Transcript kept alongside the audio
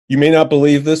You may not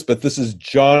believe this, but this is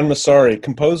John Massari,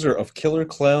 composer of Killer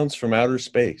Klowns from Outer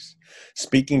Space,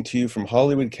 speaking to you from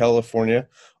Hollywood, California,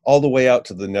 all the way out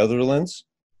to the Netherlands.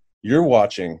 You're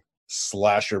watching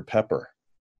Slasher Pepper.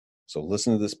 So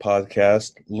listen to this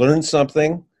podcast, learn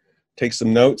something, take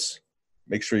some notes,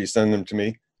 make sure you send them to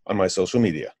me on my social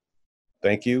media.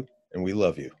 Thank you, and we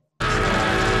love you.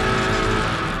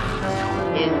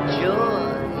 Enjoy.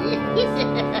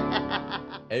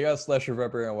 Hey guys, Slasher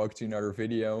Pepper, and welcome to another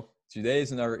video. Today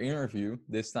is another interview,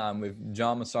 this time with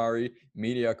John Massari,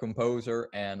 media composer,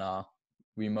 and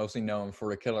we mostly know him for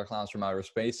the Killer Klowns from Outer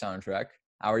Space soundtrack.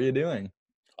 How are you doing?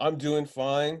 I'm doing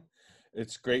fine.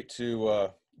 It's great to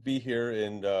be here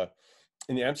in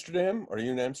Amsterdam. Are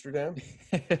you in Amsterdam?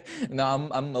 No,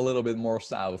 I'm a little bit more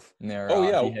south near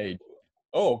Yeah. The Hague.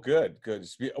 Oh, good.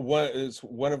 It's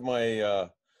one of my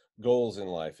goals in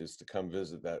life is to come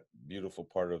visit that beautiful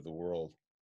part of the world.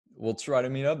 We'll try to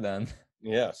meet up then.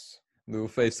 Yes. Do a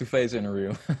face-to-face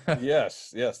interview.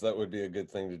 Yes, that would be a good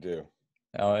thing to do.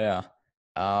 Oh yeah.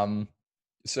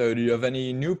 So do you have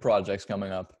any new projects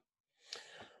coming up?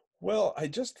 Well, I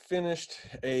just finished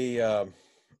a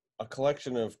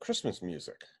collection of Christmas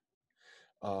music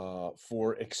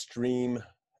for extreme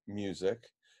music,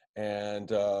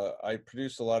 and I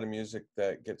produce a lot of music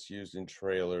that gets used in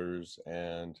trailers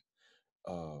and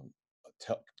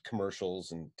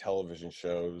commercials and television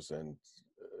shows, and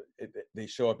they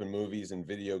show up in movies and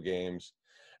video games,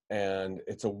 and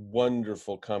it's a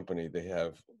wonderful company. They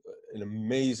have an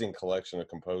amazing collection of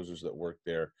composers that work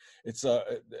there. It's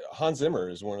Hans Zimmer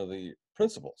is one of the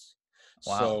principals.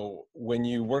 Wow. So when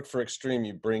you work for Extreme,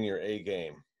 you bring your A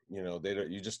game. You know,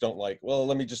 you just don't like, well,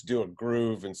 let me just do a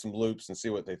groove and some loops and see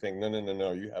what they think.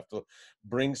 No. You have to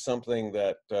bring something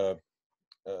that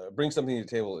bring something to the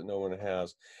table that no one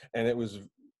has. And it was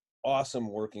awesome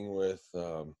working with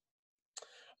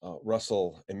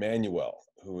Russell Emanuel,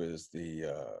 who is the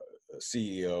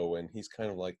CEO, and he's kind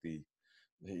of like he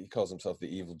calls himself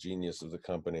the evil genius of the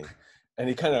company. And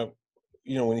he kind of,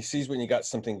 when he sees when you got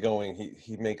something going,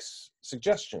 he makes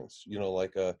suggestions,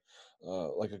 like a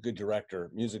good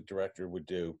music director would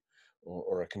do,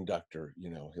 or a conductor.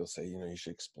 He'll say, you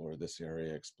should explore this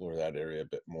area, explore that area a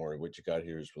bit more. What you got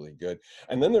here is really good.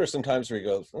 And then there are some times where he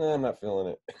goes, I'm not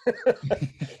feeling it.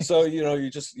 So,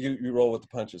 you roll with the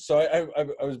punches. So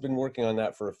I was been working on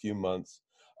that for a few months.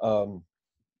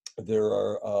 There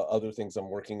are other things I'm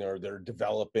working on. They're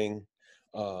developing.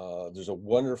 There's a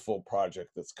wonderful project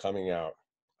that's coming out.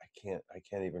 I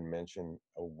can't even mention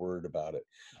a word about it.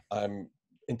 I'm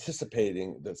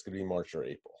anticipating that's going to be March or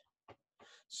April.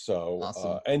 So,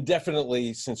 awesome. And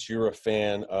definitely, since you're a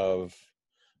fan of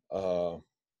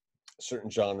certain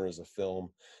genres of film,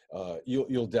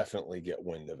 you'll definitely get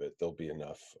wind of it. There'll be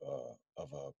enough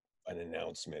of an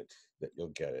announcement that you'll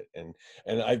get it. And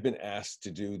I've been asked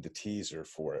to do the teaser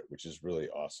for it, which is really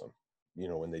awesome.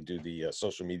 When they do the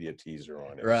social media teaser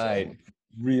on it. Right. So I'm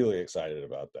really excited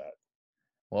about that.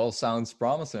 Well, sounds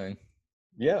promising.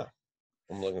 Yeah,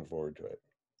 I'm looking forward to it.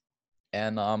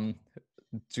 And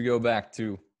to go back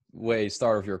to way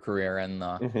start of your career and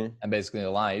basically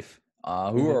life,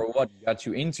 who or what got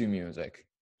you into music?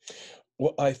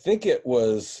 Well, I think it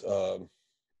was a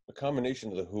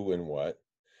combination of the who and what.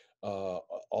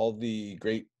 All the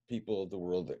great people of the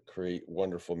world that create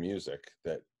wonderful music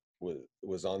that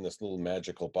was on this little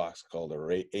magical box called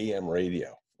AM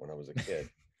radio when I was a kid.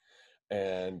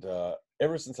 And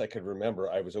ever since I could remember,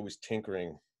 I was always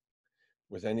tinkering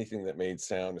with anything that made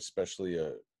sound, especially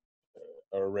a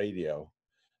radio.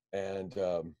 And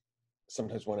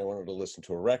sometimes when I wanted to listen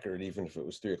to a record, even if it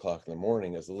was 3 o'clock in the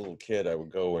morning, as a little kid, I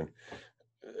would go and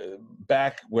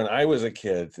back when I was a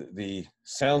kid, the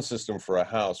sound system for a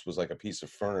house was like a piece of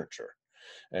furniture,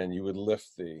 and you would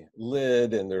lift the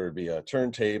lid and there would be a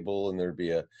turntable and there'd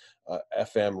be a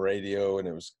FM radio, and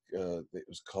it was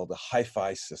called a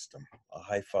hi-fi system, a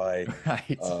hi-fi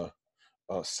Right.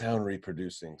 sound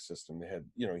reproducing system. They had,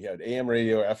 you had AM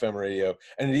radio, FM radio,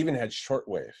 and it even had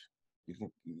shortwave.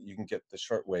 You can get the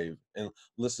shortwave and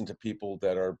listen to people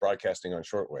that are broadcasting on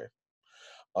shortwave.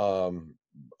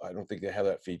 I don't think they have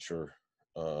that feature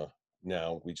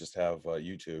now. We just have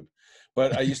YouTube.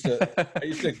 But I used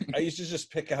to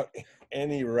just pick out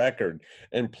any record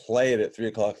and play it at 3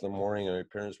 o'clock in the morning. And my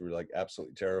parents were like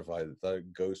absolutely terrified that the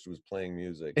ghost was playing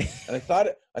music, and I thought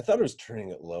it was turning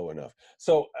it low enough.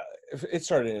 So it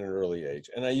started at an early age,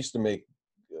 and I used to make.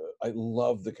 I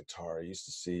love the guitar. I used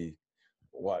to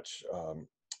watch.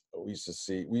 We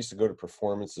used to go to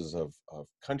performances of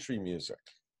country music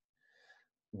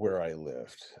where I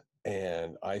lived,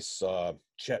 and I saw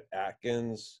Chet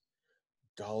Atkins,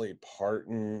 Dolly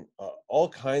Parton, all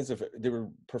kinds of. They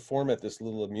would perform at this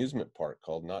little amusement park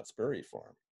called Knott's Berry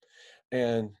Farm.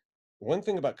 And one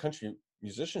thing about country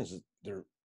musicians is they're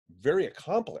very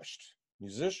accomplished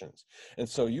musicians, and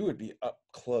so you would be up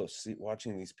close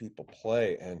watching these people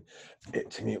play, and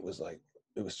to me it was like,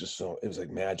 it was just so, it was like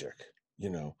magic, you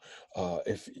know.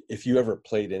 If you ever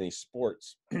played any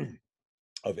sports,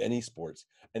 of any sports,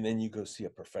 and then you go see a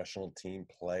professional team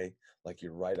play, like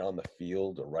you're right on the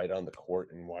field or right on the court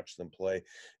and watch them play,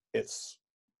 it's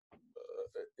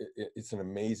it's an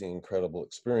amazing, incredible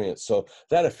experience. So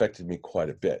that affected me quite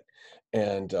a bit.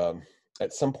 And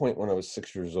at some point when I was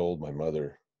 6 years old, my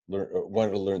mother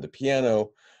wanted to learn the piano.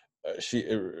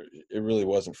 It really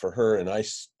wasn't for her, and I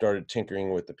started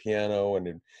tinkering with the piano,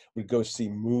 and would go see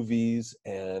movies.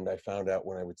 And I found out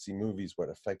when I would see movies, what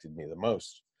affected me the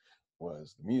most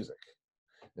was the music.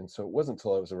 And so it wasn't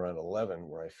until I was around 11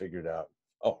 where I figured out,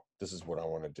 oh, this is what I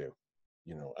want to do.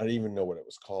 You know, I didn't even know what it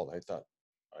was called. I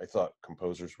thought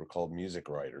composers were called music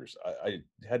writers. I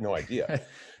had no idea.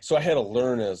 So I had to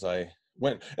learn as I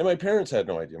went. And my parents had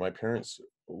no idea. My parents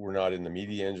were not in the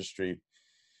media industry.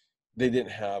 They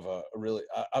didn't have a really,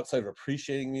 outside of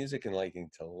appreciating music and liking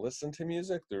to listen to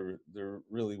music, there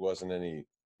really wasn't any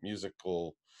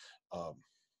musical um,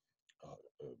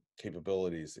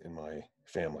 capabilities in my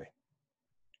family.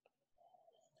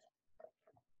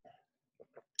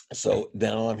 So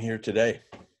now I'm here today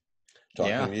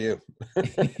talking to you.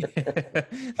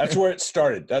 That's where it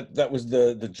started. That was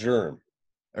the germ.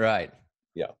 Right.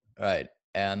 Yeah. Right.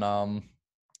 And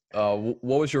what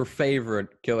was your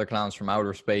favorite Killer Klowns from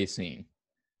Outer Space scene?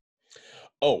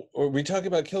 Oh, are we talking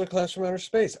about Killer Klowns from Outer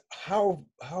Space? Who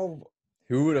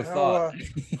would have thought?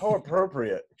 How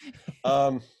appropriate.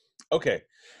 Okay.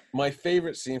 My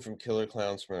favorite scene from Killer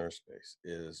Klowns from Outer Space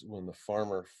is when the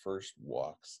farmer first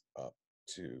walks up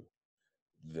to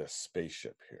the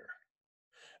spaceship here.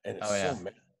 And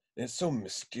it's so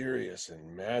mysterious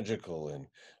and magical, and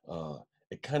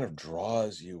it kind of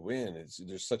draws you in.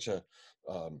 There's such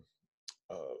um,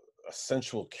 a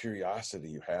sensual curiosity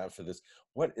you have for this.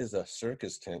 What is a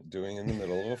circus tent doing in the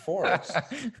middle of a forest?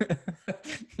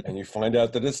 And you find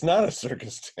out that it's not a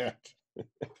circus tent.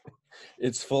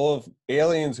 It's full of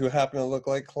aliens who happen to look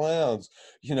like clowns,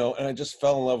 you know. And I just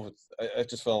fell in love with. I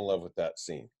just fell in love with that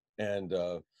scene, and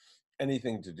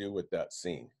anything to do with that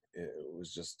scene. It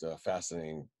was just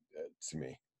fascinating to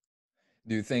me.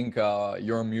 Do you think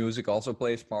your music also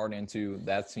plays part into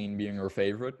that scene being your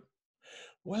favorite?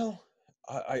 Well,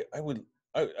 I would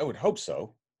hope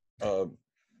so, uh,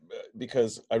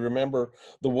 because I remember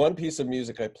the one piece of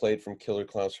music I played from Killer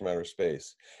Klowns from Outer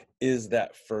Space is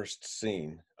that first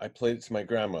scene. I played it to my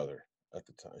grandmother at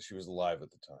the time. She was alive at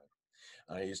the time.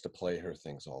 I used to play her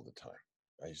things all the time.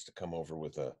 I used to come over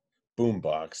with a boom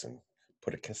box and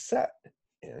put a cassette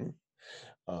in.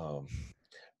 Um,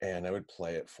 and I would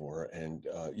play it for her. And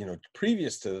you know,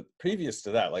 previous to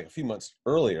that, like a few months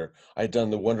earlier, I'd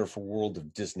done the Wonderful World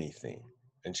of Disney theme,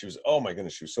 and she was, oh my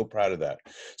goodness, she was so proud of that.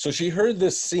 So she heard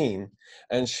this scene,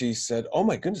 and she said, "Oh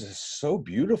my goodness, it's so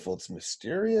beautiful. It's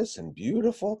mysterious and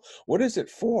beautiful. What is it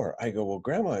for?" I go, "Well,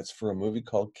 Grandma, it's for a movie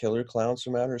called Killer Klowns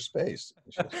from Outer Space."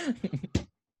 And she goes,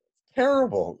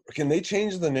 "Terrible. Can they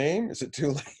change the name? Is it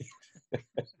too late?"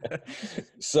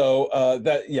 So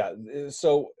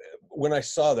so when I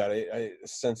saw that, I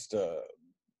sensed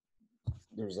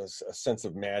there was a sense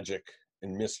of magic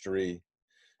and mystery,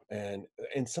 and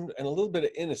a little bit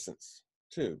of innocence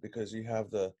too, because you have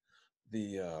the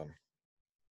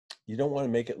you don't want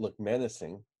to make it look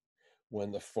menacing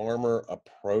when the farmer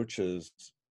approaches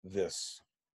this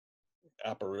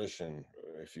apparition,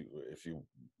 if you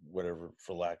whatever,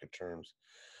 for lack of terms.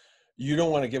 You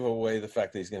don't want to give away the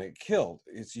fact that he's going to get killed.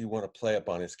 You want to play up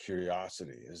on his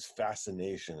curiosity, his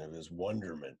fascination, of his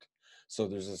wonderment. So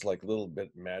there's this like little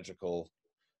bit magical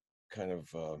kind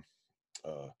of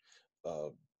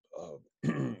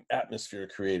atmosphere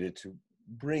created to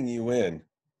bring you in.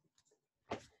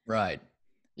 Right.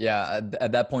 Yeah.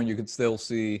 At that point, you could still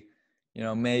see, you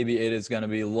know, maybe it is going to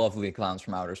be lovely clowns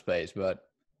from outer space, but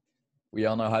we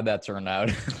all know how that turned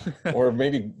out. Or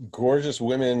maybe gorgeous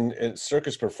women and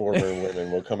circus performer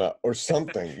women will come out, or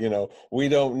something, you know. We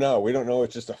don't know. We don't know.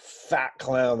 It's just a fat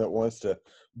clown that wants to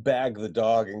bag the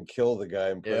dog and kill the guy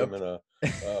and put him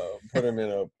in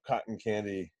a cotton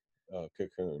candy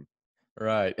cocoon.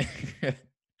 Right.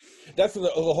 That's the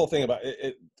whole thing about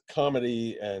it.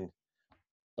 Comedy and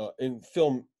in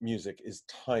film music is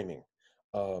timing.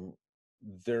 Um,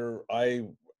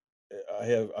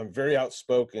 I'm very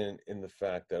outspoken in the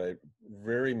fact that I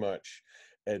very much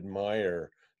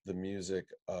admire the music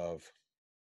of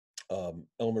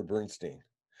Elmer Bernstein.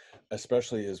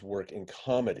 especially his work in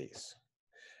comedies,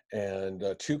 and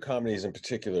two comedies in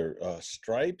particular,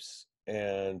 Stripes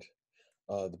and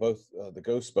the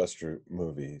Ghostbuster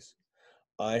movies.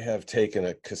 I have taken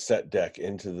a cassette deck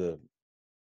into the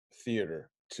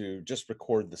theater to just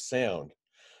record the sound,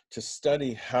 to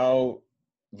study how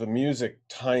the music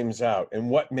times out and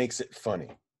what makes it funny.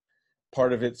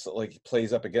 Part of it's like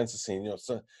plays up against the scene,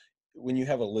 so when you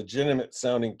have a legitimate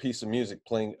sounding piece of music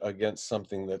playing against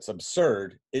something that's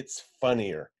absurd, it's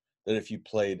funnier than if you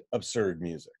played absurd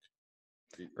music.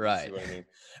 You see Right. what I mean?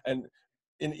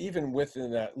 And even within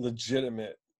that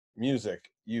legitimate music,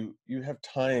 you have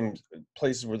times,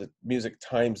 places where the music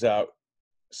times out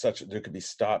such that there could be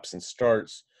stops and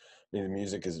starts. I mean, the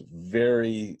music is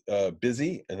very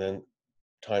busy, and then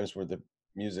times where the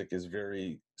music is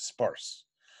very sparse,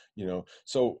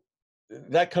 so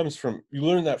that comes from, you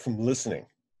learn that from listening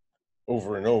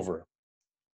over and over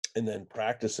and then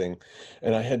practicing.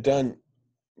 And I had done,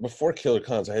 before Killer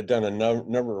Klowns, I had done a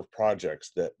number of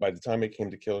projects that by the time I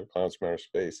came to Killer Klowns from Outer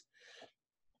Space,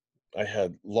 I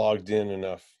had logged in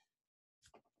enough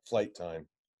flight time,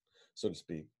 so to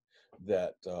speak,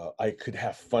 that I could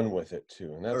have fun with it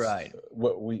too. And that's Right.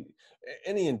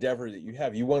 any endeavor that you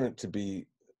have, you want it to be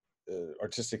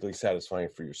artistically satisfying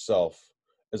for yourself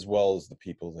as well as the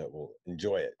people that will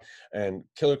enjoy it. And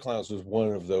Killer Klowns was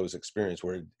one of those experiences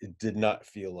where it did not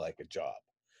feel like a job.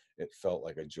 It felt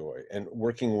like a joy. And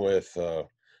working with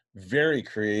very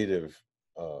creative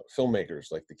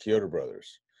filmmakers like the Kyoto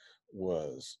brothers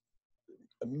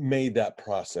made that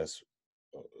process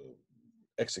uh,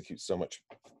 execute so much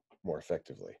more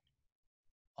effectively.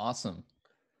 Awesome.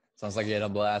 Sounds like you had a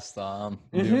blast doing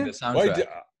the Well, soundtrack.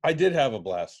 I did have a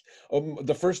blast.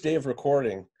 The first day of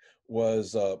recording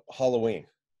was Halloween.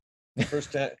 The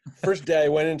first day I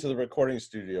went into the recording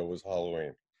studio was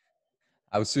Halloween.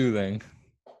 How soothing.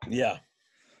 Yeah.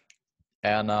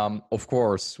 And of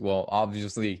course, well,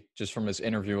 obviously, just from this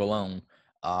interview alone,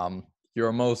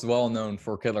 you're most well known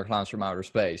for Killer Klowns from Outer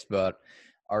Space. But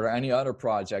are there any other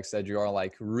projects that you are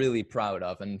like really proud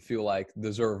of and feel like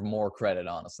deserve more credit?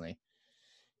 Honestly,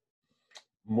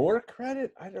 More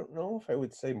credit? I don't know if I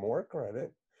would say more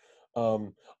credit.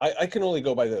 I can only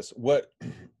go by this. What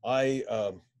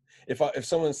if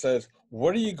someone says,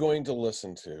 "What are you going to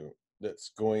listen to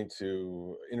that's going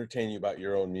to entertain you about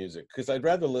your own music?" Because I'd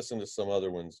rather listen to someone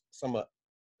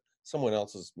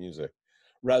else's music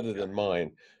rather than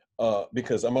mine,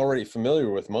 because I'm already familiar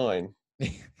with mine.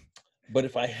 But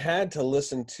if I had to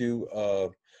listen to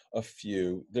a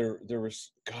few, there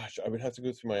was, gosh, I would have to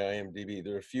go through my IMDb.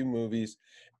 There are a few movies.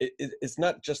 It's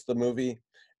not just the movie;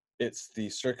 it's the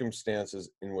circumstances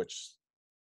in which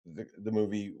the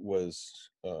movie was,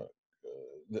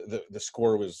 the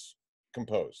score was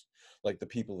composed, like the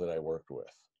people that I worked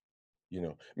with.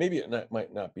 Maybe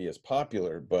might not be as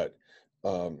popular, but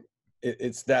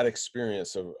it's that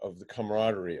experience of the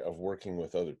camaraderie of working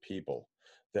with other people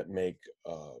that make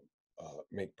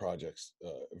projects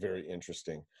very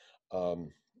interesting.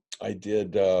 I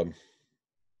did,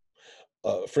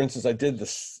 for instance, I did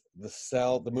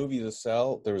the movie The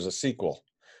Cell. There was a sequel,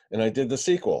 and I did the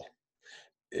sequel.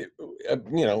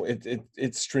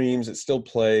 It streams, it still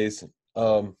plays,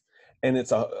 and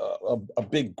it's a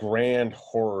big grand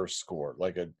horror score,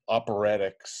 like an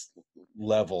operatic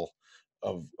level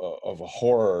of a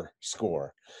horror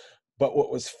score. But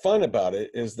what was fun about it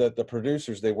is that the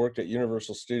producers, they worked at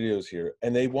Universal Studios here,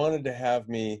 and they wanted to have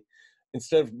me,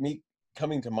 instead of me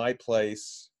coming to my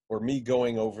place or me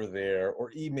going over there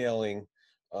or emailing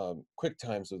quick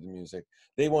times of the music,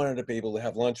 they wanted to be able to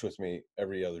have lunch with me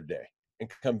every other day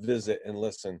and come visit and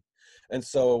listen. And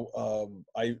so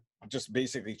I just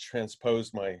basically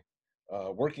transposed my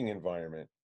working environment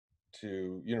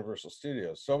to Universal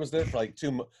Studios. So I was there for like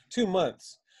 2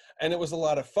 months, and it was a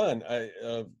lot of fun.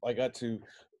 I got to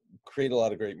create a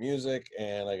lot of great music,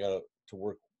 and I got to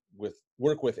work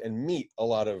with and meet a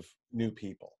lot of new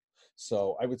people.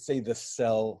 So I would say The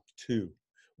Cell 2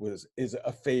 is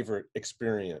a favorite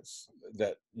experience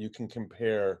that you can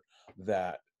compare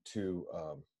that to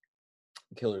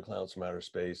Killer Klowns from Outer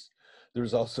Space.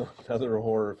 There's also another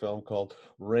horror film called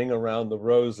Ring Around the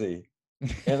Rosie.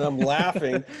 And I'm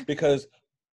laughing because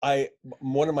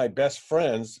one of my best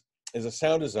friends is a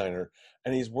sound designer,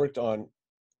 and he's worked on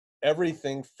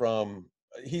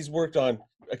he's worked on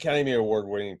Academy Award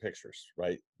winning pictures,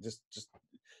 right? Just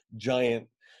giant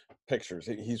pictures.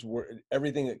 He's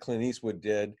everything that Clint Eastwood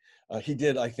did. He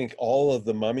did, I think, all of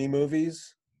the Mummy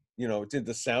movies, did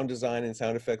the sound design and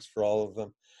sound effects for all of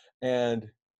them. And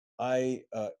I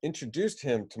introduced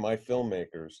him to my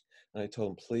filmmakers, and I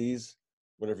told him, please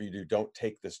whatever you do, don't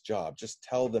take this job. Just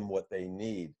tell them what they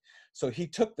need. So he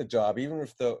took the job, even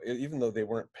though they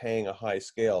weren't paying a high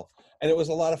scale. And it was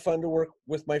a lot of fun to work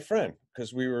with my friend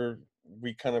because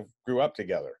we kind of grew up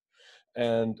together.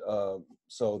 And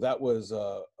so that was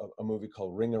a movie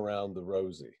called Ring Around the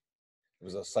Rosie. It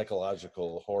was a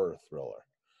psychological horror thriller.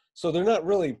 So they're not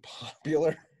really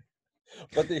popular,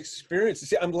 but the experience,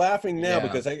 see, I'm laughing now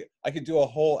because I could do a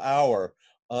whole hour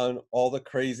on all the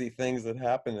crazy things that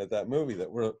happened at that movie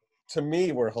that were, to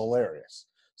me, were hilarious.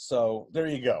 So there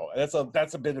you go. That's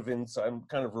a bit of insight. I'm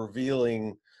kind of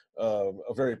revealing a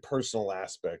very personal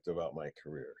aspect about my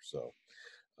career. So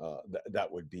that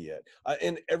would be it.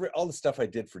 And all the stuff I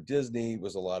did for Disney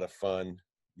was a lot of fun.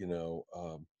 You know,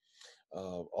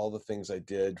 all the things I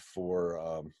did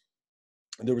for.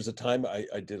 There was a time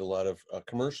I did a lot of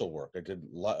commercial work.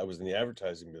 I was in the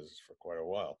advertising business for quite a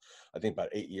while. I think about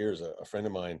 8 years. A friend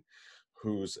of mine,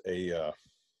 who's a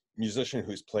musician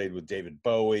who's played with David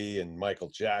Bowie and Michael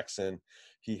Jackson,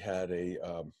 he had a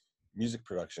music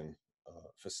production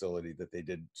facility that they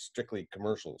did strictly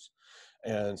commercials,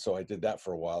 and so I did that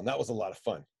for a while, and that was a lot of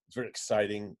fun. It's very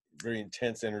exciting, very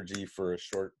intense energy for a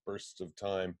short burst of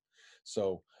time.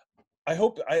 So I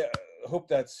hope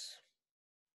that's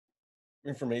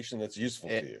information that's useful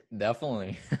to you.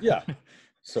 Definitely. Yeah.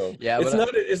 So yeah,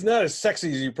 it's not as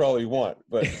sexy as you probably want,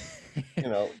 but you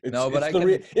know,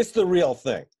 it's the real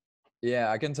thing.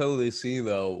 Yeah, I can totally see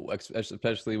though,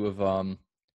 especially with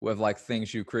like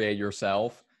things you create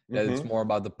yourself, that it's more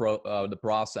about the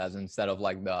process instead of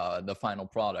like the final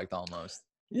product almost.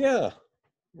 Yeah,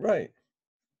 right.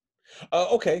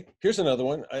 Okay, here's another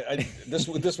one. This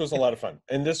was a lot of fun,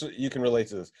 and this you can relate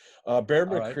to this. Bear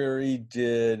McCreary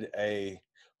did a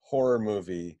horror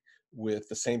movie with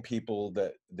the same people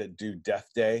that do Death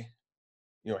Day,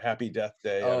 you know, Happy Death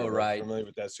Day. Oh, right. Familiar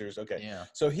with that series? Okay. Yeah.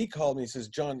 So he called me. He says,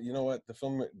 "John, you know what? The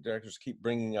film directors keep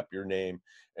bringing up your name,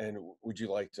 and would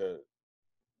you like to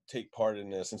take part in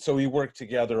this?" And so we worked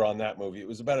together on that movie. It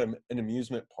was about an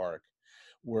amusement park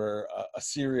where a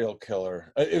serial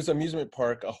killer, it was an amusement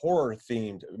park, a horror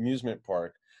themed amusement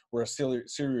park where a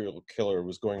serial killer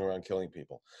was going around killing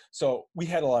people. So we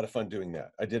had a lot of fun doing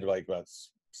that. I did like about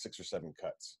 6 or 7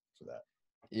 cuts for that.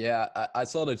 Yeah, I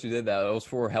saw that you did that. It was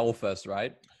for Hellfest,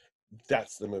 right?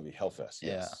 That's the movie, Hellfest.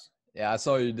 Yes. Yeah, I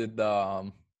saw you did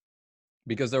the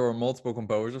because there were multiple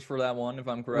composers for that one, if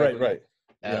I'm correct. Right.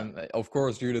 And of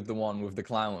course, you did the one with the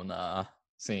clown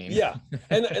scene. Yeah,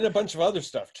 and a bunch of other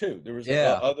stuff too. There was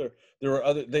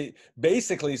they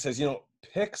basically says, you know,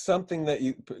 pick something that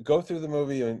you go through the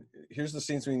movie and here's the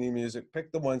scenes we need music.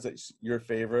 Pick the ones that's your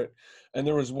favorite. And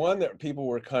there was one that people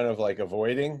were kind of like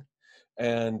avoiding,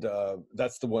 and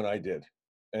that's the one I did,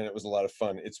 and it was a lot of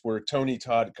fun. It's where Tony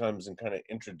Todd comes and kind of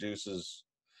introduces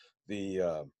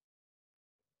the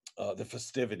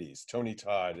festivities. Tony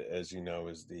Todd, as you know,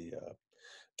 is the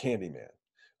Candyman.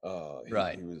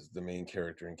 He was the main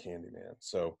character in Candyman.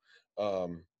 So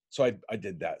I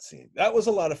did that scene. That was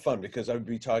a lot of fun because I would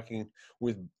be talking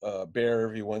with Bear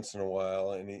every once in a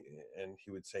while, and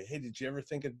he would say, "Hey, did you ever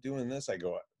think of doing this?" I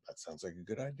go, "That sounds like a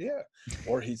good idea."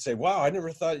 Or he'd say, "Wow, I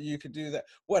never thought you could do that."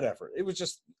 Whatever. It was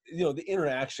just, you know, the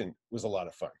interaction was a lot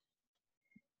of fun.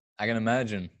 I can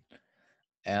imagine.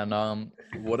 And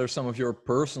what are some of your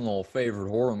personal favorite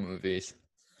horror movies?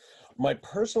 My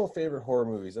personal favorite horror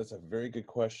movies, that's a very good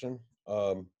question.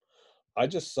 I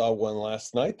just saw one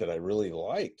last night that I really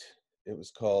liked. It was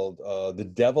called The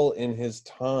Devil in His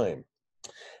Time,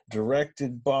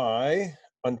 directed by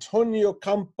Antonio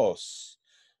Campos.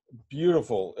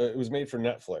 Beautiful. It was made for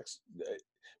Netflix.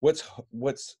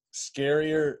 What's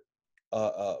scarier,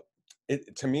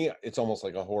 to me, it's almost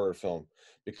like a horror film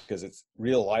because it's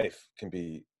real life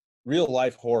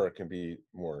horror can be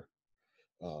more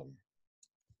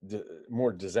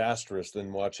more disastrous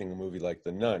than watching a movie like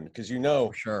The Nun, because you know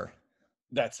for sure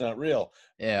that's not real.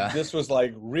 Yeah. This was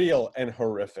like real and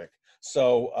horrific.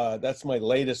 So that's my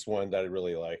latest one that I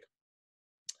really like.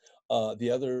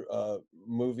 The other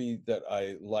movie that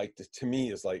I liked, to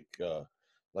me, is like a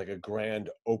grand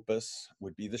opus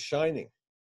would be The Shining.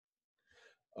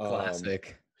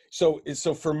 Classic. So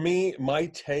for me, my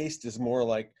taste is more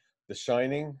like The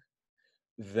Shining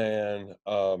than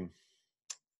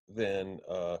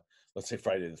let's say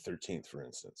Friday the 13th, for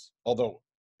instance. Although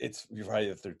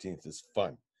Friday the 13th is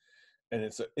fun, and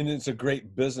it's a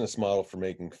great business model for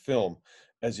making film.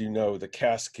 As you know, the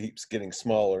cast keeps getting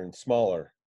smaller and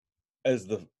smaller as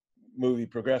the movie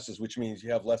progresses, which means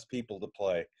you have less people to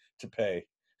pay.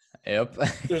 Yep.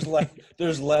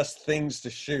 there's less things to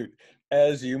shoot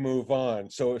as you move on.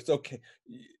 So it's okay.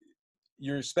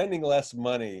 You're spending less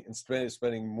money and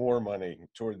spending more money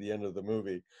toward the end of the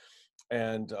movie.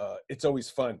 and it's always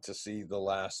fun to see the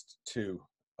last two.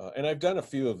 And I've done a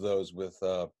few of those with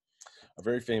a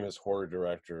very famous horror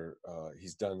director.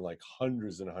 He's done like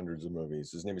hundreds and hundreds of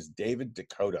movies. His name is David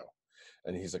Dakota,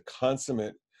 and he's a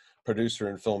consummate producer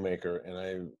and filmmaker.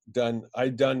 And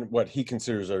I've done what he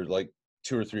considers are like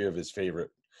two or three of his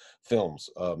favorite films.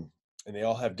 And they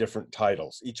all have different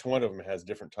titles. Each one of them has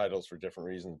different titles for different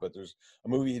reasons. But there's a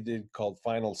movie he did called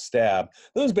Final Stab.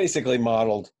 That was basically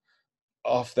modeled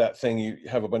off that thing. You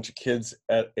have a bunch of kids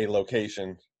at a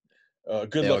location,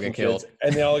 good looking kids,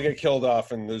 and they all get killed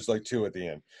off, and there's like two at the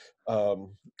end.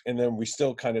 And then we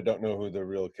still kind of don't know who the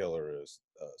real killer is,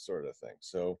 sort of thing.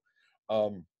 So,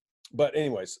 but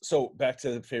anyways, so back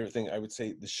to the favorite thing, I would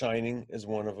say The Shining is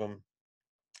one of them.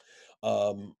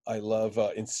 I love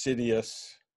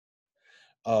Insidious.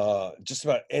 Just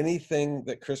about anything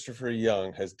that Christopher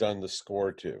Young has done the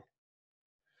score to.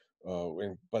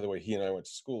 And by the way, he and I went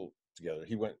to school together.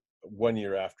 He went 1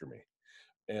 year after me,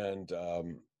 and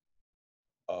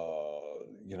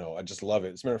you know, I just love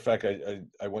it. As a matter of fact,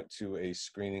 I went to a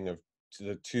screening of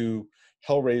the two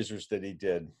Hellraisers that he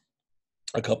did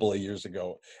a couple of years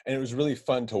ago, and it was really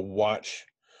fun to watch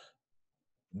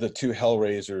the two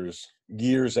Hellraisers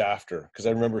years after, because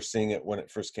I remember seeing it when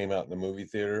it first came out in the movie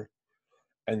theater,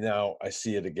 and now I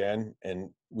see it again. And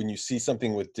when you see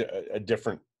something with a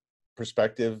different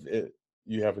perspective,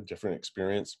 you have a different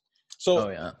experience.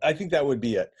 So I think that would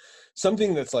be it.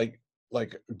 Something that's like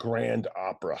grand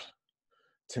opera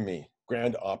to me.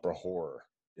 Grand opera horror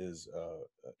is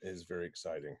very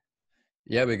exciting.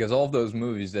 Yeah, because all of those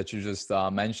movies that you just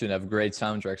mentioned have great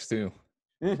soundtracks too.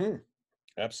 Mm-hmm.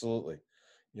 Absolutely.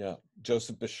 Yeah.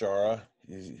 Joseph Bishara,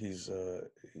 he's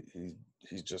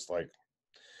just like,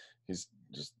 he's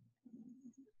just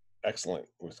excellent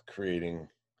with creating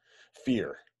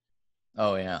fear.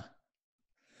 Oh yeah.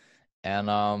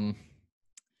 And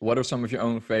what are some of your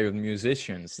own favorite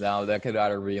musicians? Now that could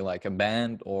either be like a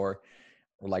band or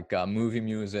like movie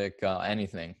music,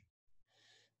 anything.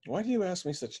 Why do you ask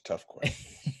me such tough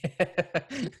questions?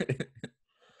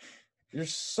 You're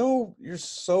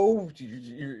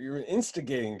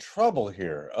instigating trouble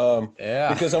here.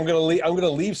 Yeah. Because I'm gonna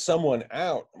leave someone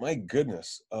out. My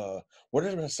goodness. What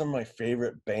are some of my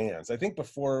favorite bands? I think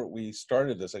before we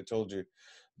started this, I told you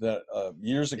that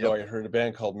years ago I heard a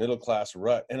band called Middle Class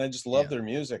Rut, and I just love their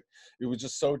music. It was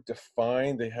just so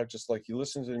defined. They have just like, you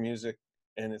listen to the music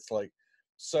and it's like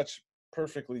such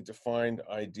perfectly defined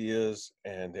ideas,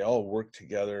 and they all work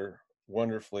together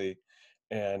wonderfully.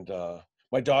 And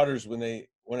my daughters, when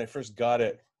I first got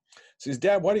it, says,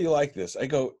 "Dad, why do you like this?" I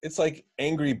go, "It's like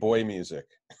angry boy music."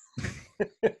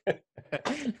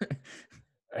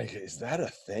 Is that a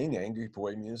thing, angry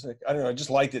boy music? I don't know. I just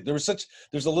liked it. There's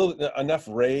enough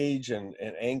rage and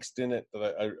angst in it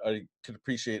that I could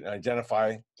appreciate and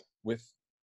identify with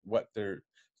what they're,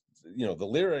 you know, the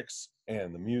lyrics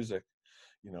and the music,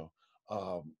 you know.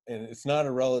 And it's not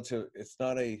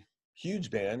a huge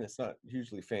band. It's not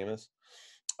hugely famous.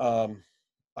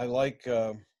 I like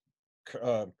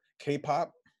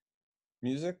K-pop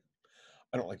music.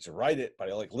 I don't like to write it, but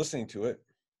I like listening to it.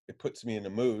 It puts me in a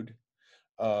mood.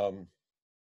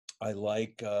 I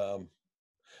like,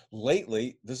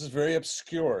 lately, this is very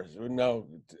obscure. Now,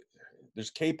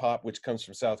 there's K-pop, which comes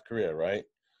from South Korea, right?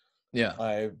 Yeah.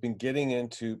 I've been getting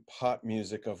into pop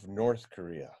music of North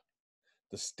Korea,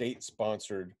 the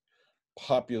state-sponsored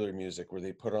popular music where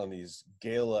they put on these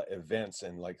gala events,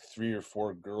 and like 3 or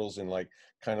 4 girls in like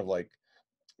kind of like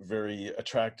very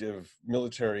attractive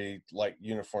military like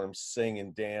uniforms sing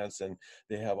and dance, and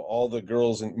they have all the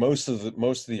girls and most of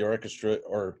the orchestra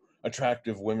or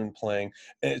attractive women playing,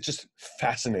 and it just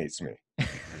fascinates me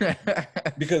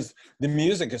because the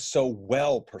music is so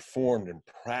well performed and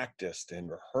practiced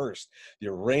and rehearsed. The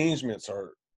arrangements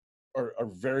are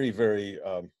very, very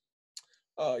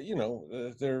you know,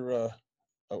 they're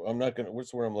I'm not gonna,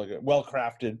 what's the word I'm looking at, well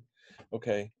crafted,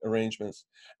 okay, arrangements,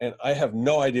 and I have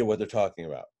no idea what they're talking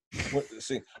about.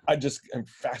 See, I'm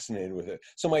fascinated with it.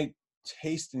 So my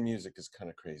taste in music is kind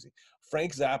of crazy.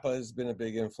 Frank Zappa has been a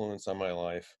big influence on my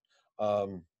life.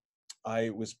 I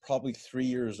was probably 3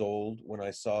 years old when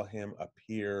I saw him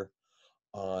appear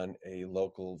on a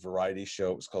local variety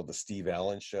show. It was called The Steve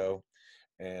Allen Show.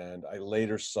 And I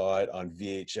later saw it on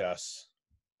VHS,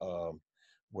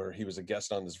 where he was a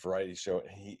guest on this variety show.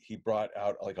 And he brought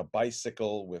out like a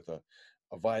bicycle with a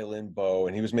violin bow,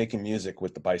 and he was making music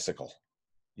with the bicycle,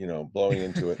 you know, blowing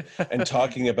into it and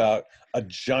talking about a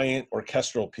giant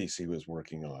orchestral piece he was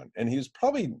working on. And he was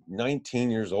probably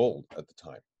 19 years old at the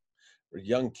time, or a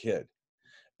young kid.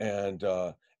 And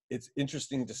it's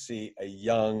interesting to see a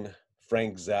young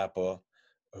Frank Zappa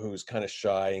who's kind of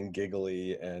shy and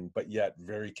giggly, but yet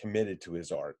very committed to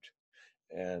his art.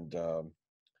 And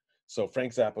so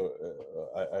Frank Zappa,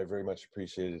 I very much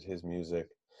appreciated his music.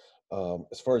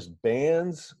 As far as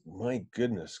bands, my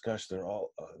goodness, gosh, there's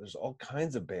all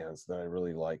kinds of bands that I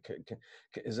really like.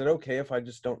 Is it okay if I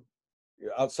just don't,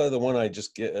 outside of the one I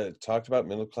just talked about,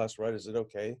 Middle Class Ride? Is it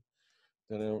okay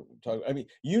that I don't talk? I mean,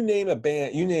 you name a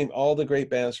band, you name all the great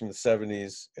bands from the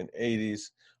 '70s and '80s.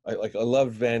 I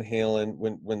loved Van Halen.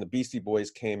 When the Beastie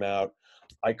Boys came out,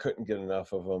 I couldn't get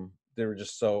enough of them. They were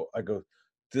just so, I go,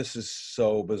 this is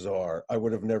so bizarre. I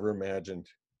would have never imagined.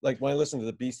 Like when I listened to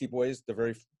the Beastie Boys, the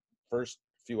very first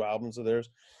few albums of theirs,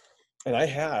 and I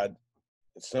had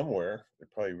somewhere, they're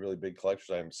probably really big collector's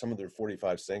items, some of their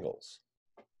 45 singles.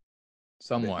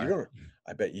 Somewhere.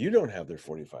 I bet you don't have their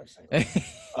 45 singles.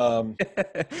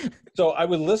 So I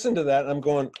would listen to that and I'm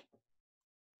going,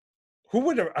 I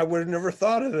would have never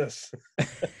thought of this.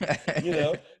 You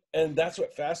know, and that's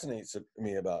what fascinates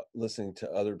me about listening to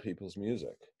other people's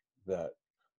music, that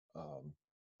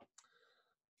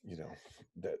you know,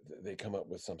 that they come up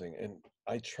with something. And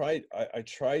I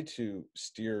try to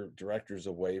steer directors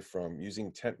away from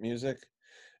using temp music.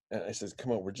 And I says,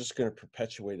 come on, we're just going to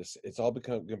perpetuate this. It's all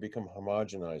going to become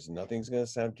homogenized. Nothing's going to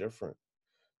sound different.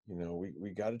 You know,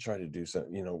 we got to try to do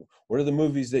something. You know, what are the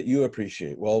movies that you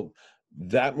appreciate? Well,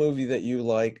 that movie that you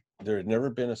like, there had never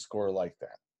been a score like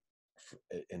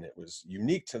that. And it was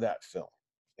unique to that film.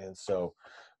 And so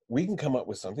we can come up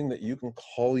with something that you can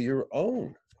call your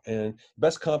own. And the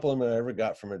best compliment I ever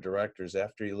got from a director is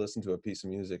after he listened to a piece of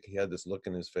music, he had this look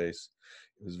in his face.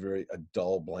 It was a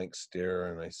dull, blank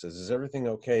stare. And I says, is everything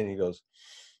okay? And he goes,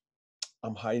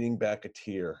 I'm hiding back a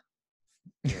tear,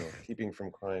 you know, keeping from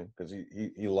crying, because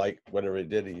he liked whatever he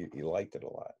did. He liked it a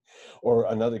lot. Or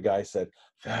another guy said,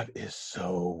 that is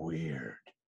so weird.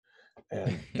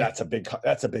 And that's a big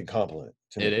compliment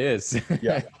to me. It is.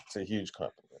 Yeah, it's a huge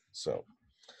compliment. So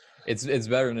it's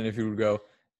better than if you would go,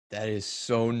 that is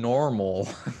so normal.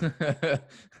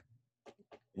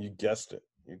 you guessed it.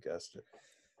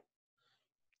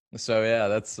 So yeah,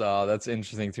 that's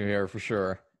interesting to hear for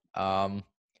sure.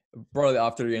 Probably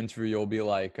after the interview, you'll be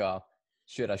like,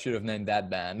 shit, I should have named that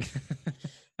band.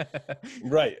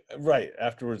 Right.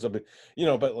 Afterwards, I'll be, you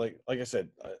know, but like I said,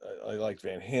 I liked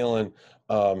Van Halen.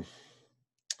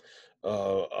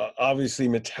 Obviously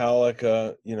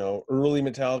Metallica, you know, early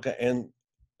Metallica and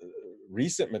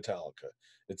recent Metallica.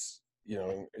 It's, you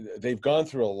know, they've gone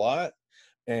through a lot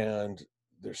and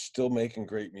they're still making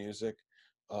great music.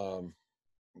 I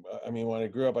mean, when I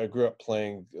grew up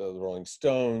playing the Rolling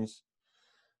Stones,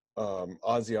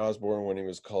 Ozzy Osbourne when he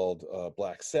was called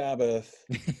Black Sabbath,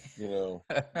 you know.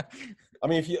 I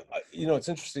mean, if you know, it's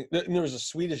interesting. There was a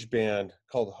Swedish band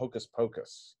called Hocus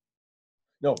Pocus.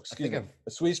 No, excuse me,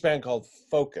 a Swedish band called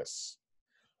Focus.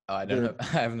 Oh, I don't know. I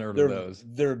haven't heard of those.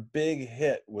 Their big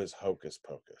hit was Hocus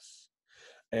Pocus.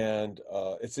 And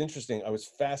it's interesting. I was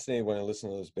fascinated when I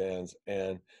listened to those bands.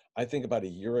 And I think about a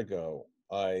year ago,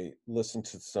 I listened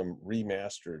to some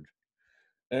remastered.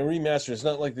 And remastered, it's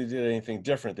not like they did anything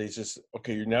different. They just,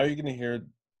 okay, now you're going to hear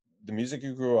the music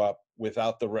you grew up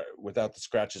without the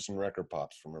scratches and record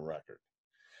pops from a record.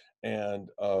 And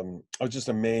I was just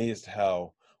amazed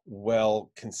how well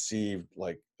conceived,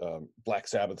 like Black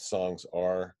Sabbath songs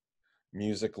are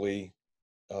musically,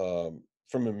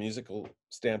 from a musical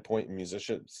standpoint,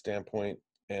 musician standpoint,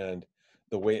 and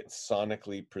the way it's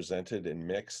sonically presented and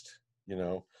mixed, you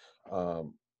know,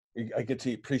 I get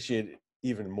to appreciate it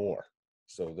even more.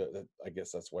 So that I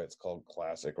guess that's why it's called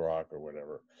classic rock or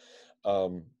whatever.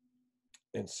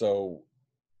 And so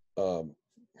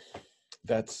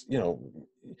that's, you know,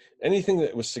 anything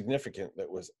that was significant that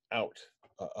was out,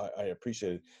 I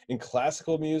appreciated. In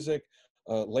classical music,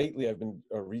 lately I've been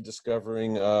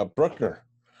rediscovering Bruckner.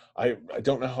 I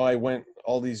don't know how I went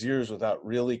all these years without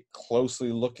really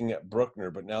closely looking at Bruckner,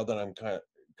 but now that I'm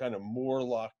kind of more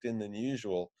locked in than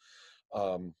usual,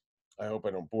 I hope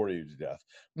I don't bore you to death.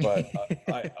 But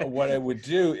what I would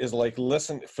do is like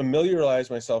familiarize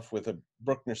myself with a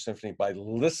Bruckner symphony by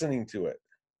listening to it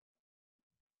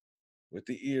with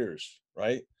the ears,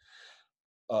 right?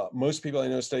 Most people I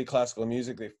know study classical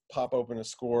music, they pop open a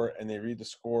score and they read the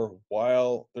score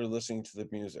while they're listening to the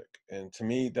music. And to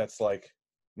me, that's like,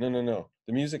 no.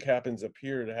 The music happens up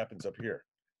here, it happens up here,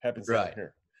 happens down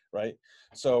here, right?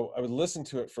 So I would listen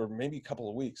to it for maybe a couple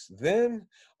of weeks. Then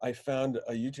I found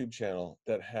a YouTube channel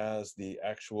that has the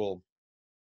actual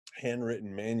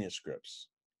handwritten manuscripts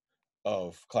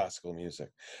of classical music.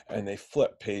 And they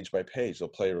flip page by page. They'll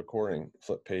play a recording,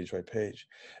 flip page by page.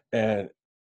 And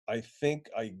I think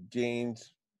I gained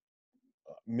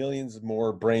millions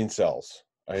more brain cells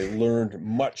I learned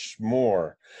much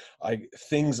more.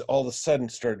 Things all of a sudden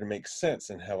started to make sense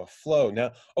and have a flow.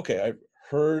 Now, okay,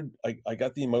 I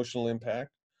got the emotional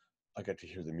impact. I got to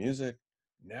hear the music.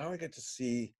 Now I get to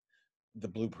see the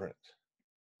blueprint.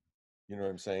 You know what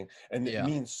I'm saying? And it Yeah.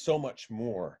 means so much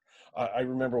more. I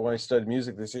remember when I studied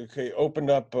music, they say, okay, open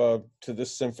up to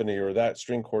this symphony or that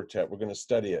string quartet. We're going to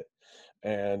study it.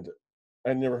 And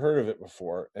I'd never heard of it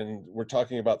before. And we're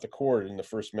talking about the chord in the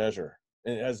first measure.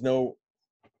 And it has no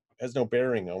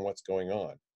bearing on what's going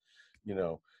on. You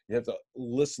know, you have to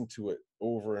listen to it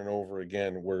over and over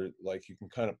again, where like you can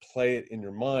kind of play it in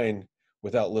your mind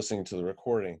without listening to the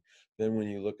recording. Then when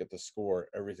you look at the score,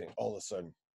 everything all of a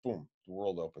sudden, boom, the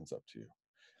world opens up to you.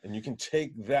 And you can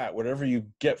take that, whatever you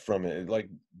get from it, it like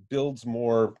builds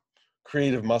more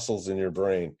creative muscles in your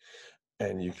brain.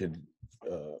 And you could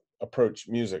approach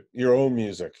music, your own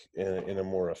music, in a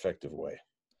more effective way.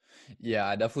 Yeah,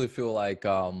 I definitely feel like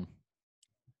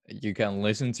you can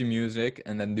listen to music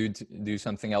and then do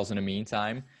something else in the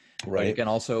meantime, but you Right. can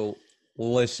also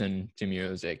listen to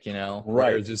music, you know, where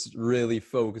you're Right. just really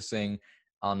focusing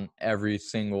on every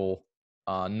single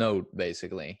note,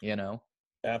 basically, you know.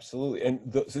 Absolutely.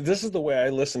 And so this is the way I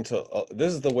listen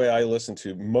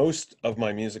to most of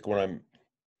my music when I'm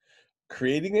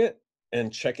creating it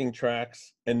and checking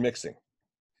tracks and mixing.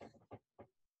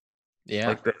 Yeah.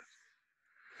 Like that.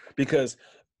 Because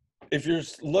if you're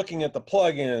looking at the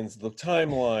plugins, the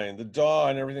timeline, the DAW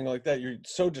and everything like that, you're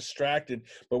so distracted.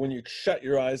 But when you shut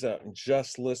your eyes out and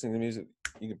just listen to music,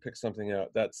 you can pick something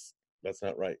out. That's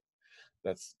not right.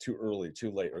 That's too early,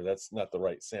 too late, or that's not the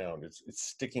right sound. It's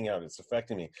sticking out. It's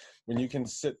affecting me. When you can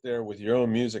sit there with your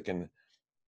own music and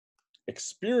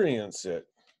experience it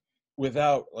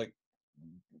without like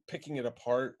picking it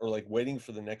apart or like waiting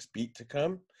for the next beat to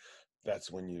come,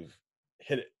 that's when you've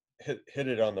hit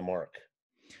it on the mark.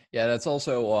 Yeah, that's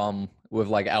also with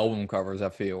like album covers, I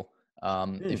feel.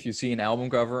 If you see an album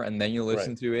cover and then you Right.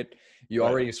 listen to it, you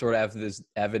Right. already sort of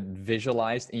have it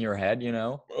visualized in your head, you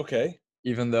know? Okay.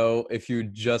 Even though if you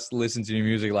just listen to the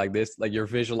music like this, like you're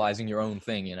visualizing your own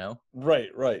thing, you know?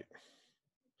 Right.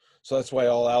 So that's why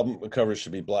all album covers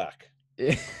should be black.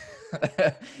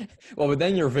 Well, but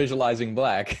then you're visualizing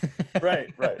black.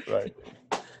 Right.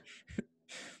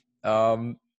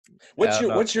 um,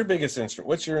 What's your biggest instrument?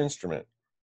 What's your instrument?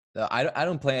 I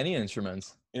don't play any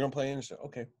instruments. You don't play any instrument?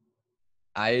 Okay.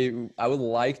 I would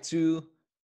like to,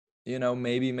 you know,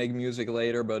 maybe make music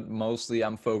later, but mostly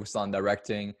I'm focused on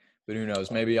directing. But who knows?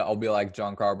 Maybe I'll be like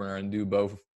John Carpenter and do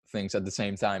both things at the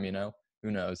same time, you know? Who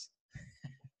knows?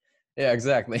 Yeah,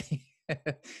 exactly.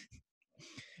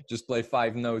 Just play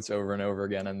 5 notes over and over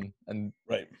again and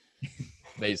Right.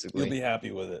 basically. You'll be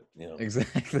happy with it, you know.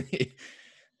 Exactly.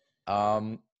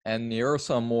 And here are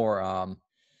some more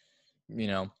you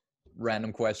know,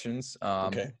 random questions.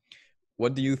 Okay.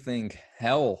 What do you think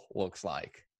hell looks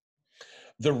like?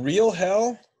 The real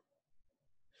hell?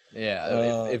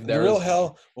 Yeah, if The there real is one.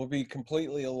 hell will be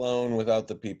completely alone without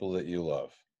the people that you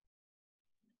love.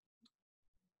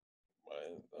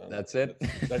 That's it.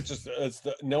 That's just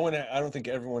no one. I don't think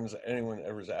anyone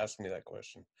ever's asked me that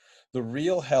question. The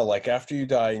real hell, like after you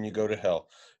die and you go to hell,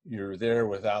 you're there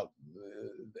without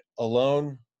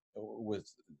alone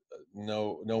with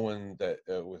no one that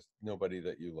with nobody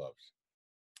that you loved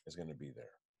is going to be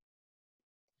there.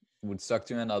 Would suck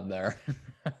to end up there.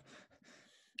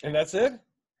 And that's it.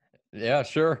 Yeah,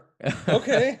 sure.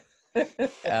 Okay.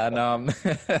 And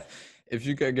if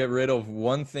you could get rid of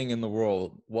one thing in the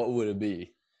world, what would it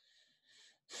be?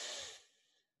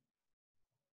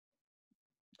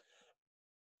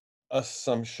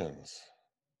 Assumptions,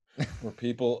 where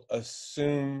people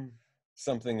assume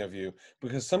something of you,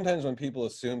 because sometimes when people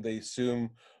assume, they assume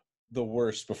the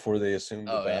worst before they assume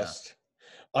the Oh yeah. best.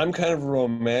 I'm kind of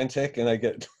romantic and I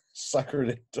get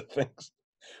suckered into things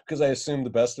because I assume the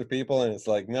best of people, and it's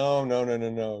like, no,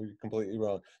 you're completely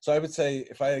wrong. So I would say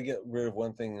if I had to get rid of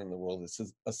one thing in the world, it's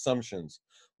assumptions.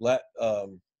 Let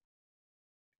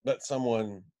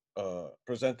someone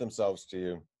present themselves to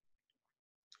you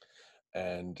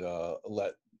and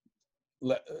let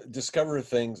discover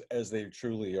things as they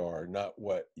truly are, not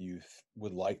what you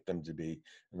would like them to be.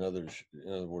 In other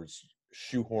words,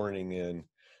 shoehorning in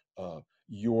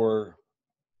your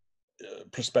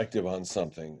perspective on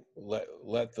something. Let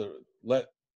let's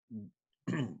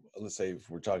say if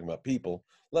we're talking about people,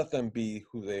 let them be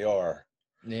who they are,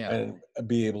 Yeah. and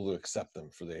be able to accept them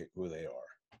for who they are.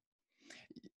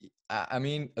 I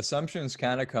mean, assumptions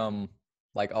kind of come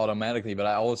like automatically, but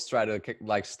I always try to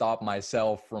like stop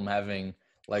myself from having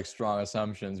like strong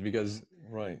assumptions because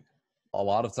Right. a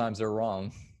lot of times they're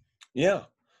wrong. Yeah,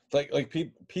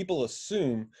 People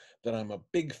assume that I'm a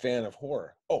big fan of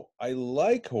horror. Oh, I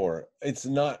like horror. It's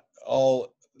not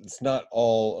all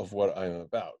of what I'm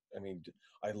about. I mean,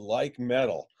 I like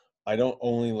metal. I don't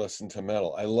only listen to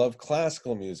metal. I love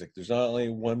classical music. There's not only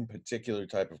one particular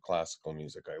type of classical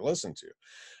music I listen to.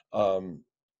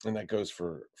 And that goes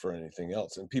for anything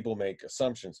else. And people make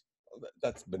assumptions.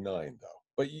 That's benign, though.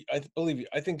 But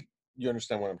I think you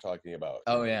understand what I'm talking about.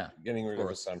 Oh yeah, Getting of rid of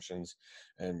course. assumptions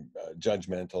and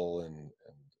judgmental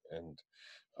and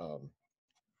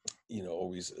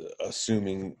always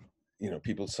assuming.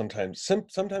 People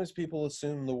sometimes people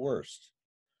assume the worst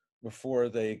before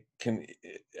they can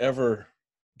ever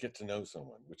get to know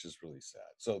someone, which is really sad.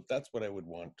 So that's what I would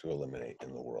want to eliminate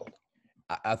in the world.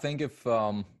 I think if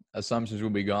assumptions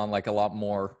would be gone, like a lot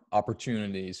more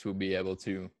opportunities would be able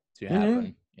to Mm-hmm.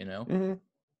 happen. Mm-hmm.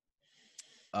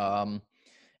 Um,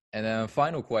 and then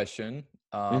final question.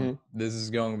 Mm-hmm. This is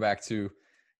going back to,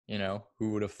 who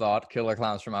would have thought Killer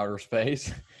Clowns from Outer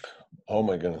Space? Oh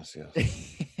my goodness,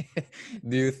 yes.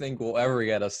 Do you think we'll ever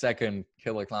get a second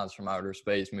Killer Clowns from Outer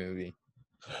Space movie?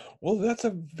 Well, that's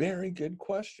a very good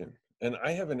question, and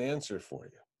I have an answer for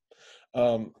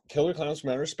you. Killer Klowns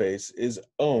from Outer Space is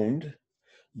owned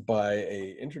by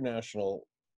a international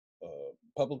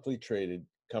publicly traded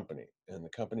company, and the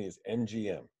company is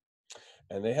MGM.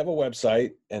 And they have a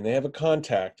website, and they have a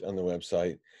contact on the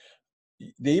website.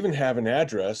 They even have an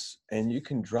address, and you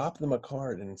can drop them a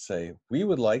card and say, we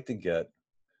would like to get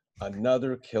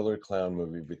another Killer Clown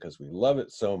movie because we love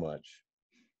it so much.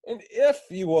 And if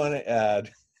you want to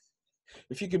add,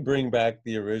 if you could bring back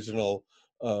the original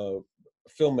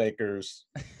filmmakers,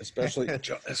 especially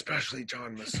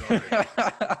John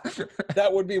Massari,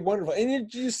 that would be wonderful. And you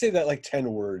just say that like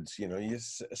 10 words, you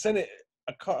send it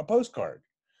a postcard.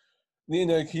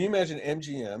 Can you imagine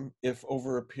MGM if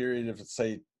over a period of,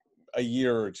 say, a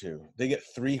year or two, they get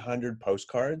 300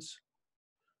 postcards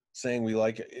saying we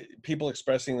like it, people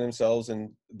expressing themselves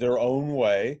in their own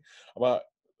way about,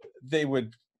 they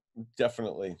would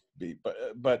definitely be,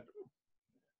 but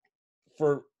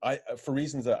for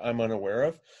reasons that I'm unaware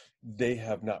of, they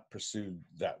have not pursued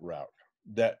that route.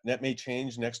 That may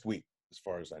change next week, as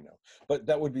far as I know. But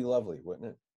that would be lovely, wouldn't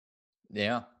it?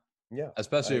 Yeah. Yeah.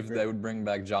 Especially I if agree. they would bring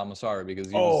back John Massari, because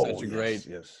he was Oh, such a yes, great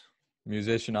yes.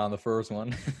 musician on the first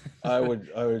one. I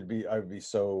would be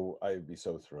so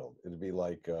thrilled. It'd be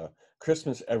like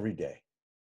Christmas every day.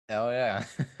 Oh yeah.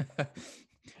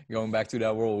 Going back to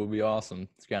that world would be awesome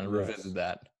to kind of Yes. revisit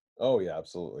that. Oh yeah,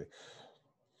 absolutely.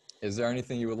 Is there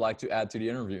anything you would like to add to the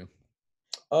interview?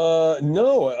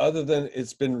 No, other than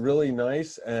it's been really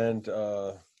nice, and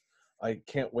I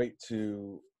can't wait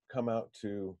to come out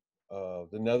to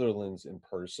the Netherlands in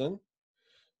person.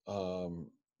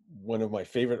 One of my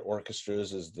favorite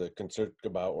orchestras is the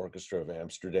Concertgebouw Orchestra of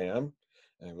Amsterdam,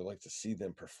 and I would like to see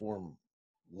them perform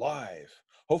live.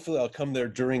 Hopefully I'll come there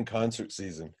during concert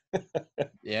season.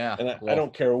 Yeah. And I Well,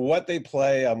 don't care what they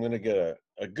play, I'm going to get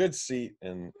a good seat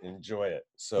and enjoy it.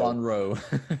 So front row.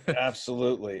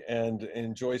 absolutely. And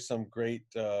enjoy some great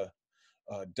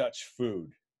Dutch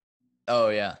food. Oh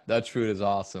yeah, Dutch food is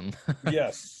awesome.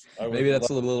 Yes, I would Maybe that's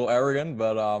love. a little arrogant,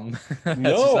 but that's just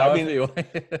No, I how I mean, feel.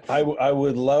 I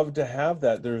would love to have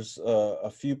that. There's a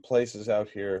few places out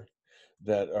here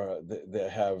that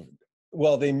have,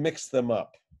 well, they mix them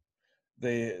up.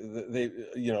 They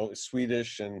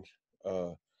Swedish and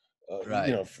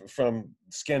Right. from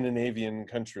Scandinavian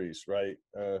countries, right?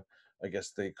 I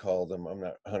guess they call them, I'm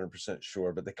not 100%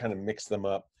 sure, but they kind of mix them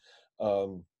up.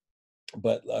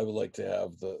 But I would like to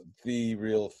have the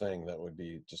real thing. That would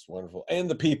be just wonderful. And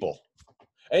the people.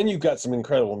 And you've got some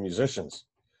incredible musicians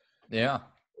Yeah,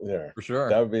 there. for sure.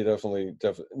 That would be definitely,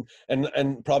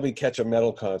 and probably catch a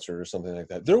metal concert or something like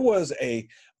that. There was a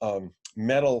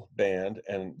metal band,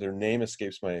 and their name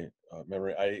escapes my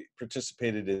memory. I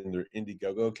participated in their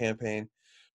Indiegogo campaign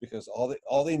because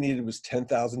all they needed was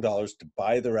 $10,000 to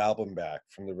buy their album back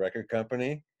from the record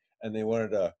company, and they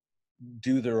wanted to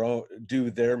do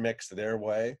their mix their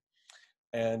way,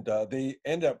 and they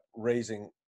end up raising,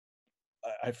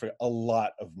 I forget, a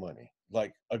lot of money,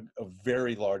 like a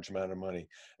very large amount of money.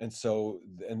 And so,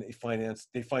 and they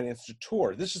financed a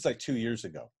tour. This is like 2 years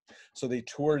ago. So they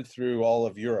toured through all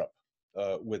of Europe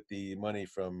with the money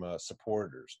from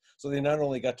supporters. So they not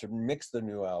only got to mix the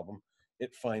new album,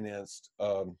 it financed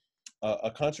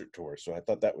a concert tour. So I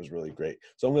thought that was really great.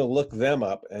 So I'm going to look them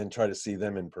up and try to see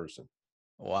them in person.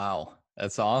 Wow,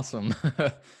 that's awesome.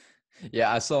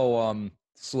 Yeah, I saw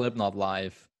Slipknot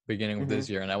live beginning of Mm-hmm. this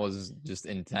year, and that was just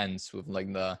intense with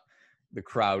like the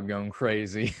crowd going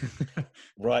crazy.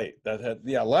 Right.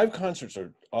 Live concerts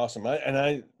are awesome.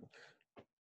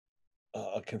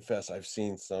 I'll confess, I've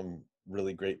seen some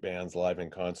really great bands live in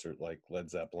concert, like Led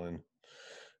Zeppelin,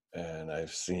 and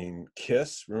I've seen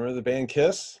Kiss. Remember the band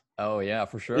Kiss? Oh yeah,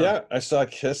 for sure. Yeah, I saw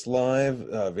Kiss live,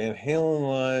 Van Halen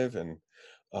live, and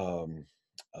um,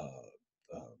 uh,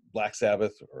 Black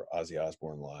Sabbath or Ozzy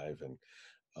Osbourne live, and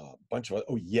a bunch of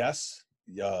Yes,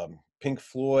 Pink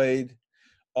Floyd.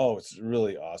 Oh, it's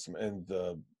really awesome, and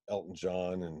Elton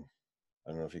John, and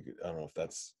I don't know if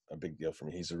that's a big deal for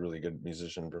me. He's a really good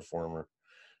musician and performer,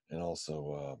 and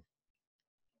also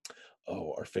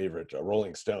our favorite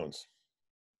Rolling Stones.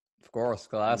 Of course,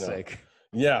 You know, classic.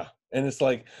 yeah, and it's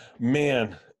like,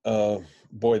 man,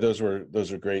 boy, those were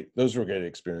great. Those were great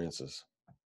experiences.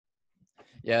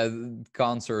 Yeah,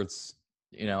 concerts,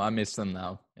 I miss them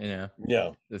now, Yeah,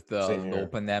 with same the whole here.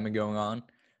 pandemic going on. Can't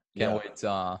Yeah, wait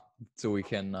till we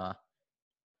can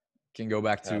go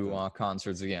back have to them.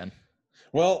 concerts again.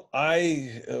 Well,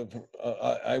 I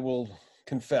will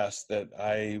confess that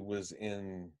I was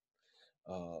in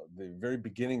the very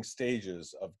beginning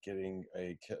stages of getting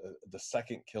the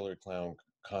second Killer Clown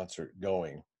concert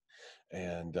going,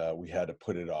 and we had to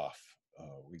put it off.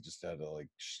 We just had to like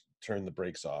turn the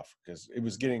brakes off because it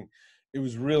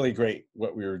was really great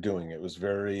what we were doing. It was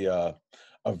a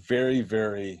very,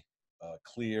 very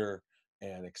clear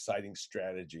and exciting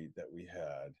strategy that we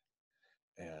had.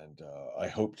 And I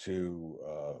hope to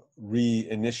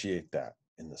reinitiate that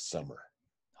in the summer.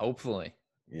 Hopefully.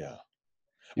 Yeah.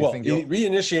 Do you Well, think you'll?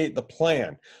 reinitiate the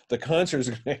plan. The concert is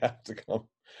going to have to come.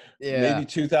 Yeah. Maybe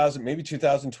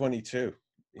 2022.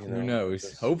 Who knows? Yeah.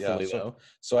 Hopefully, though.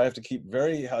 So I have to keep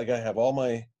I got to have all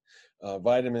my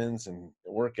vitamins and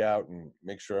work out and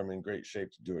make sure I'm in great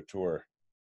shape to do a tour.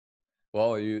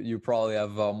 Well, you probably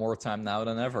have more time now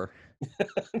than ever.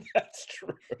 That's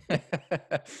true.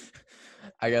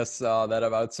 I guess that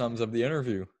about sums up the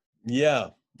interview. Yeah,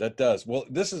 that does. Well,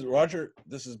 this is Roger.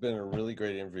 This has been a really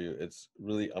great interview.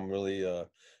 I'm really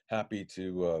happy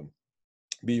to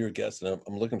be your guest, and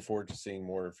I'm looking forward to seeing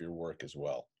more of your work as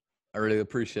well. I really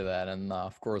appreciate that, and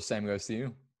of course, same goes to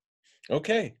you.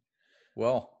 Okay.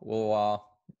 Well,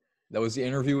 that was the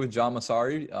interview with John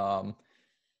Massari,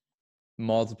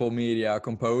 multiple media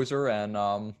composer,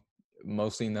 and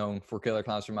mostly known for Killer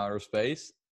Klowns from Outer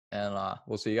Space. And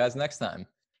we'll see you guys next time.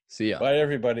 See ya. Bye,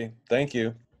 everybody. Thank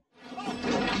you.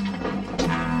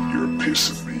 You're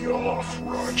pissing me off,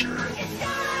 Roger. It's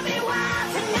gonna be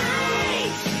wild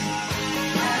tonight.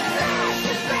 Rush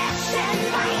to fresh and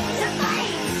fight to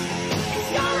fight.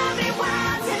 It's gonna be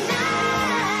wild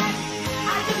tonight.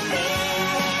 I can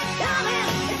feel it coming.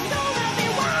 It's gonna be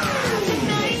wild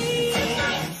tonight.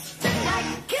 Tonight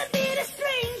could be the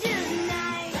strangest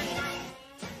night.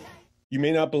 You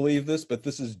may not believe this, but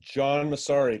this is John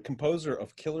Massari, composer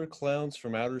of Killer Klowns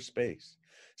from Outer Space,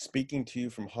 speaking to you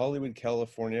from Hollywood,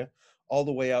 California, all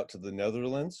the way out to the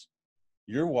Netherlands.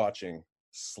 You're watching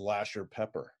Slasher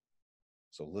Pepper.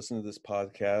 So listen to this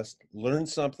podcast, learn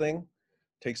something,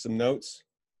 take some notes,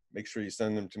 make sure you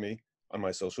send them to me on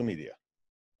my social media.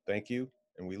 Thank you,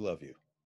 and we love you.